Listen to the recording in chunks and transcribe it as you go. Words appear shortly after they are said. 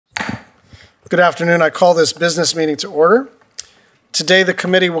Good afternoon. I call this business meeting to order. Today, the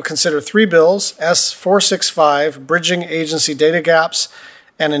committee will consider three bills, S-465, Bridging Agency Data Gaps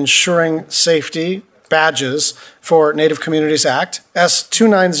and Ensuring Safety Badges for Native Communities Act,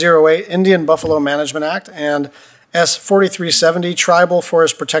 S-2908, Indian Buffalo Management Act, and S-4370, Tribal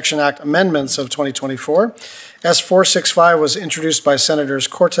Forest Protection Act Amendments of 2024. S-465 was introduced by Senators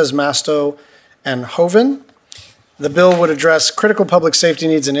Cortez Masto and Hoeven. The bill would address critical public safety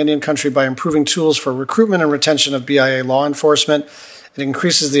needs in Indian country by improving tools for recruitment and retention of BIA law enforcement. It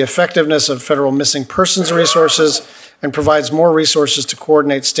increases the effectiveness of federal missing persons resources and provides more resources to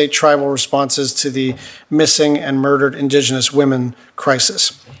coordinate state tribal responses to the missing and murdered Indigenous women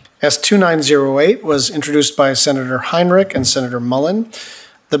crisis. S-2908 was introduced by Senator Heinrich and Senator Mullen.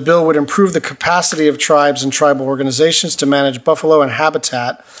 The bill would improve the capacity of tribes and tribal organizations to manage buffalo and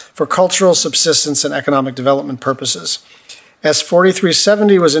habitat for cultural subsistence and economic development purposes.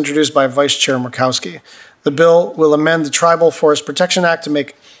 S-4370 was introduced by Vice Chair Murkowski. The bill will amend the Tribal Forest Protection Act to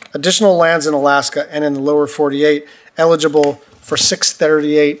make additional lands in Alaska and in the lower 48 eligible for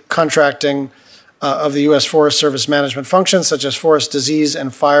 638 contracting of the U.S. Forest Service management functions such as forest disease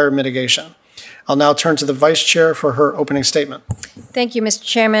and fire mitigation. I'll now turn to the Vice Chair for her opening statement. Thank you, Mr.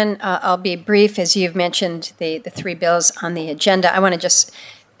 Chairman. I'll be brief. As you've mentioned, the three bills on the agenda. I want to just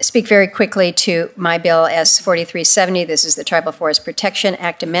speak very quickly to my bill, S-4370. This is the Tribal Forest Protection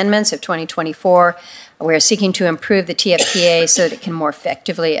Act Amendments of 2024. We're seeking to improve the TFPA so that it can more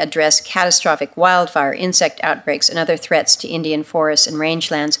effectively address catastrophic wildfire, insect outbreaks, and other threats to Indian forests and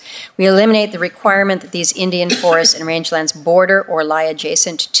rangelands. We eliminate the requirement that these Indian forests and rangelands border or lie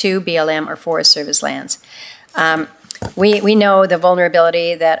adjacent to BLM or Forest Service lands. We know the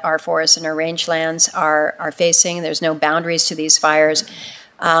vulnerability that our forests and our rangelands are facing. There's no boundaries to these fires.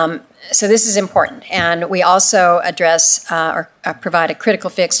 So this is important. And we also address or provide a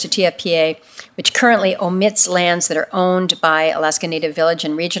critical fix to TFPA, which currently omits lands that are owned by Alaska Native Village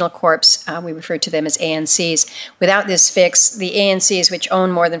and Regional Corps. We refer to them as ANCs. Without this fix, the ANCs, which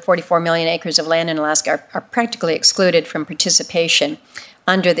own more than 44 million acres of land in Alaska, are practically excluded from participation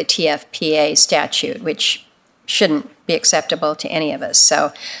under the TFPA statute, which shouldn't be acceptable to any of us.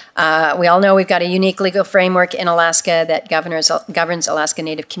 So we all know we've got a unique legal framework in Alaska that governs Alaska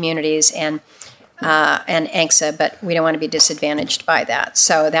Native communities and ANCSA, but we don't want to be disadvantaged by that.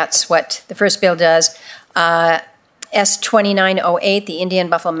 So that's what the first bill does. S-2908, the Indian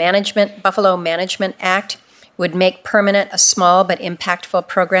Buffalo Management Act, would make permanent a small but impactful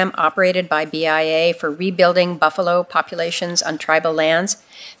program operated by BIA for rebuilding buffalo populations on tribal lands.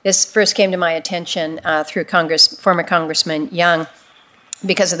 This first came to my attention through former Congressman Young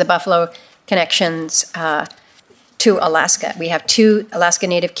because of the buffalo connections to Alaska. We have two Alaska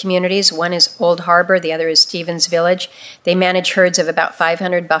Native communities. One is Old Harbor, the other is Stevens Village. They manage herds of about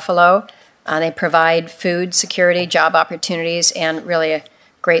 500 buffalo. They provide food security, job opportunities, and really a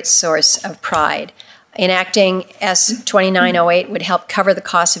great source of pride. Enacting S-2908 would help cover the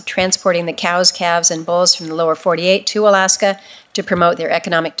cost of transporting the cows, calves, and bulls from the lower 48 to Alaska to promote their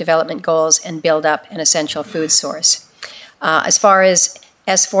economic development goals and build up an essential food source. As far as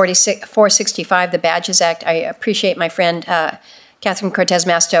S-465, the Badges Act, I appreciate my friend Catherine Cortez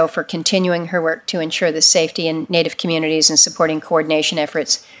Masto for continuing her work to ensure the safety in Native communities and supporting coordination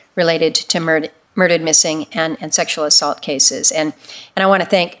efforts related to murdered, missing, and sexual assault cases. And I want to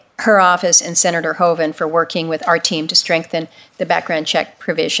thank her office and Senator Hoeven for working with our team to strengthen the background check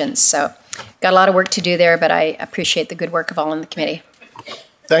provisions. So got a lot of work to do there, but I appreciate the good work of all in the committee.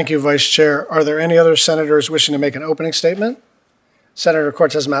 Thank you, Vice Chair. Are there any other senators wishing to make an opening statement? Senator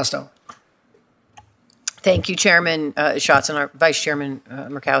Cortez Masto. Thank you, Chairman Schatz and our Vice Chairman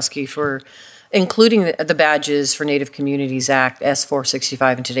Murkowski for including the Badges for Native Communities Act,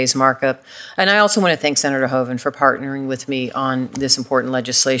 S-465, in today's markup. And I also want to thank Senator Hoeven for partnering with me on this important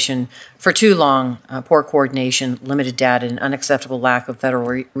legislation. For too long, poor coordination, limited data, and unacceptable lack of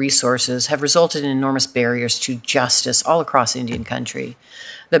federal resources have resulted in enormous barriers to justice all across Indian country.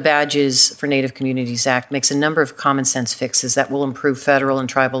 The Badges for Native Communities Act makes a number of common sense fixes that will improve federal and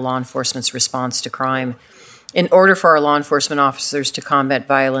tribal law enforcement's response to crime. In order for our law enforcement officers to combat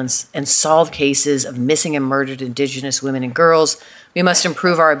violence and solve cases of missing and murdered Indigenous women and girls, we must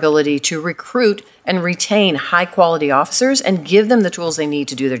improve our ability to recruit and retain high-quality officers and give them the tools they need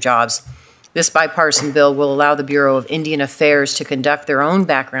to do their jobs. This bipartisan bill will allow the Bureau of Indian Affairs to conduct their own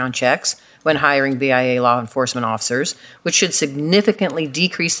background checks when hiring BIA law enforcement officers, which should significantly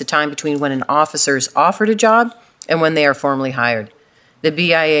decrease the time between when an officer is offered a job and when they are formally hired. The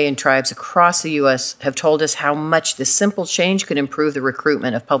BIA and tribes across the U.S. have told us how much this simple change could improve the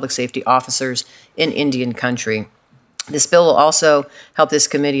recruitment of public safety officers in Indian country. This bill will also help this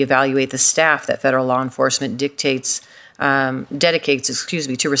committee evaluate the staff that federal law enforcement dedicates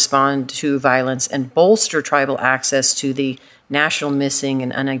to respond to violence and bolster tribal access to the National Missing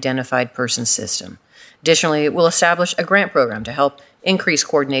and Unidentified Persons System. Additionally, it will establish a grant program to help increase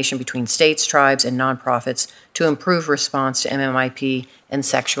coordination between states, tribes, and nonprofits to improve response to MMIP and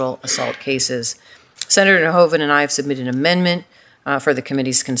sexual assault cases. Senator Hoeven and I have submitted an amendment for the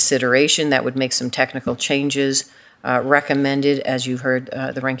committee's consideration that would make some technical changes recommended, as you've heard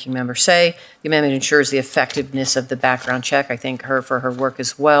the ranking member say. The amendment ensures the effectiveness of the background check. I thank her for her work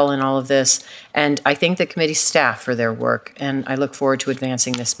as well in all of this, and I thank the committee staff for their work, and I look forward to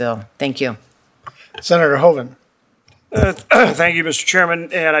advancing this bill. Thank you. Senator Hoeven. Thank you, Mr.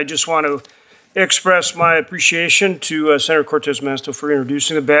 Chairman, and I just want to express my appreciation to Senator Cortez Masto for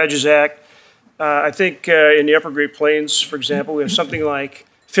introducing the Badges Act. I think in the Upper Great Plains, for example, we have something like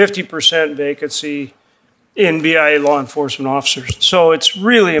 50% vacancy in BIA law enforcement officers. So it's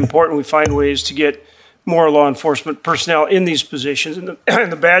really important we find ways to get more law enforcement personnel in these positions, and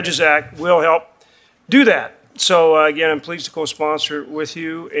the Badges Act will help do that. So again, I'm pleased to co-sponsor it with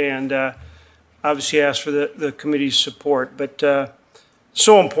you, and obviously ask for the committee's support. But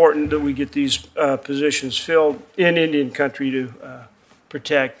so important that we get these positions filled in Indian country to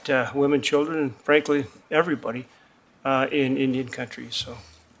protect women, children, and frankly, everybody in Indian country. So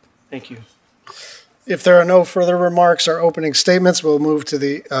thank you. If there are no further remarks or opening statements, we'll move to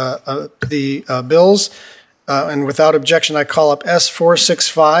the bills. And without objection, I call up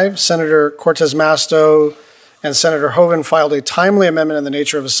S465. Senator Cortez Masto and Senator Hoeven filed a timely amendment in the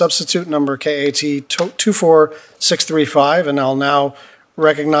nature of a substitute, number KAT 24635. And I'll now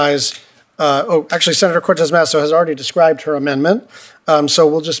recognize, actually, Senator Cortez Masto has already described her amendment. So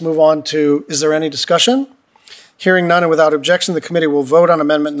we'll just move on to, is there any discussion? Hearing none and without objection, the committee will vote on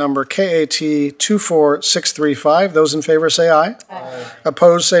amendment number KAT 24635. Those in favor say aye. Aye.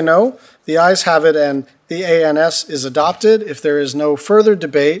 Opposed say no. The ayes have it and the ANS is adopted. If there is no further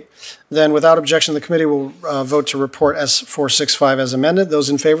debate, then without objection, the committee will vote to report S465 as amended.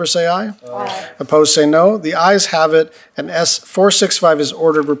 Those in favor say aye. Aye. Opposed say no. The ayes have it and S465 is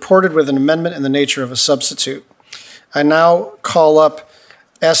ordered reported with an amendment in the nature of a substitute. I now call up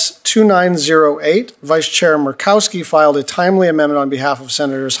S2908. Vice Chair Murkowski filed a timely amendment on behalf of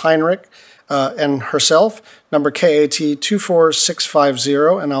Senators Heinrich and herself, number KAT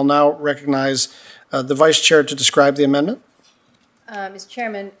 24650, and I'll now recognize the Vice Chair to describe the amendment. Mr.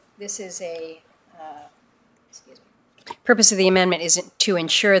 Chairman, this is purpose of the amendment is to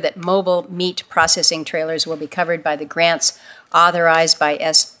ensure that mobile meat processing trailers will be covered by the grants authorized by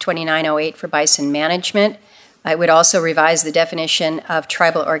S2908 for bison management. It would also revise the definition of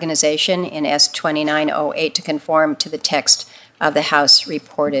tribal organization in S2908 to conform to the text of the House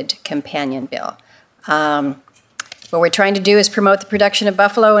reported companion bill. What we're trying to do is promote the production of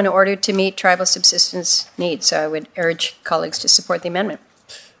buffalo in order to meet tribal subsistence needs. So I would urge colleagues to support the amendment.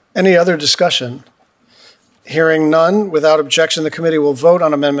 Any other discussion? Hearing none, without objection, the committee will vote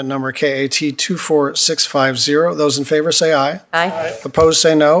on amendment number KAT 24650. Those in favor say aye. Aye. Aye. Opposed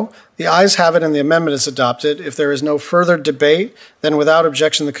say no. The ayes have it and the amendment is adopted. If there is no further debate, then without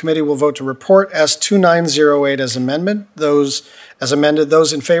objection, the committee will vote to report S2908 as amended. Those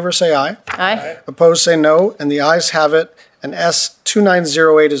in favor say aye. Aye. Opposed say no, and the ayes have it, and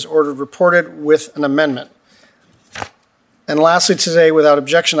S2908 is ordered reported with an amendment. And lastly today, without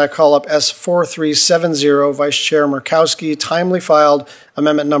objection, I call up S4370, Vice Chair Murkowski, timely filed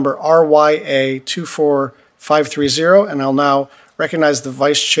amendment number RYA 24530, and I'll now recognize the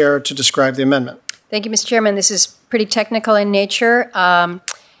Vice Chair to describe the amendment. Thank you, Mr. Chairman. This is pretty technical in nature.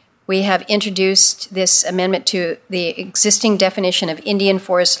 We have introduced this amendment to the existing definition of Indian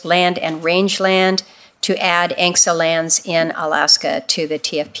forest land and rangeland to add ANCSA lands in Alaska to the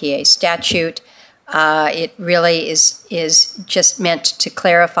TFPA statute. It really is just meant to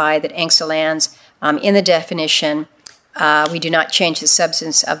clarify that ANCSA lands in the definition, we do not change the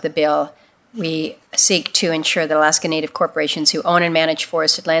substance of the bill. We seek to ensure that Alaska Native corporations who own and manage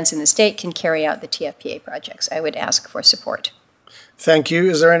forested lands in the state can carry out the TFPA projects. I would ask for support. Thank you.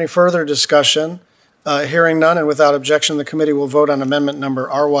 Is there any further discussion? Hearing none and without objection, the committee will vote on amendment number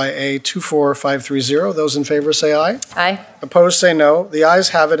RYA 24530. Those in favor say aye. Aye. Opposed say no. The ayes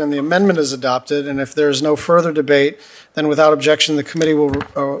have it and the amendment is adopted. And if there is no further debate, then without objection, the committee will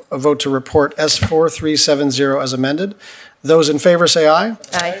vote to report S4370 as amended. Those in favor say aye.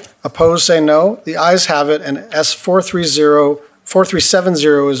 Aye. Opposed say no. The ayes have it and S4370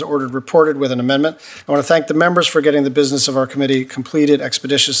 4370 is ordered reported with an amendment. I want to thank the members for getting the business of our committee completed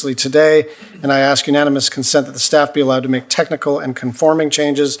expeditiously today, and I ask unanimous consent that the staff be allowed to make technical and conforming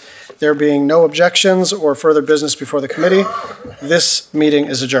changes. There being no objections or further business before the committee, this meeting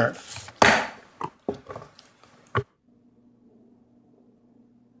is adjourned.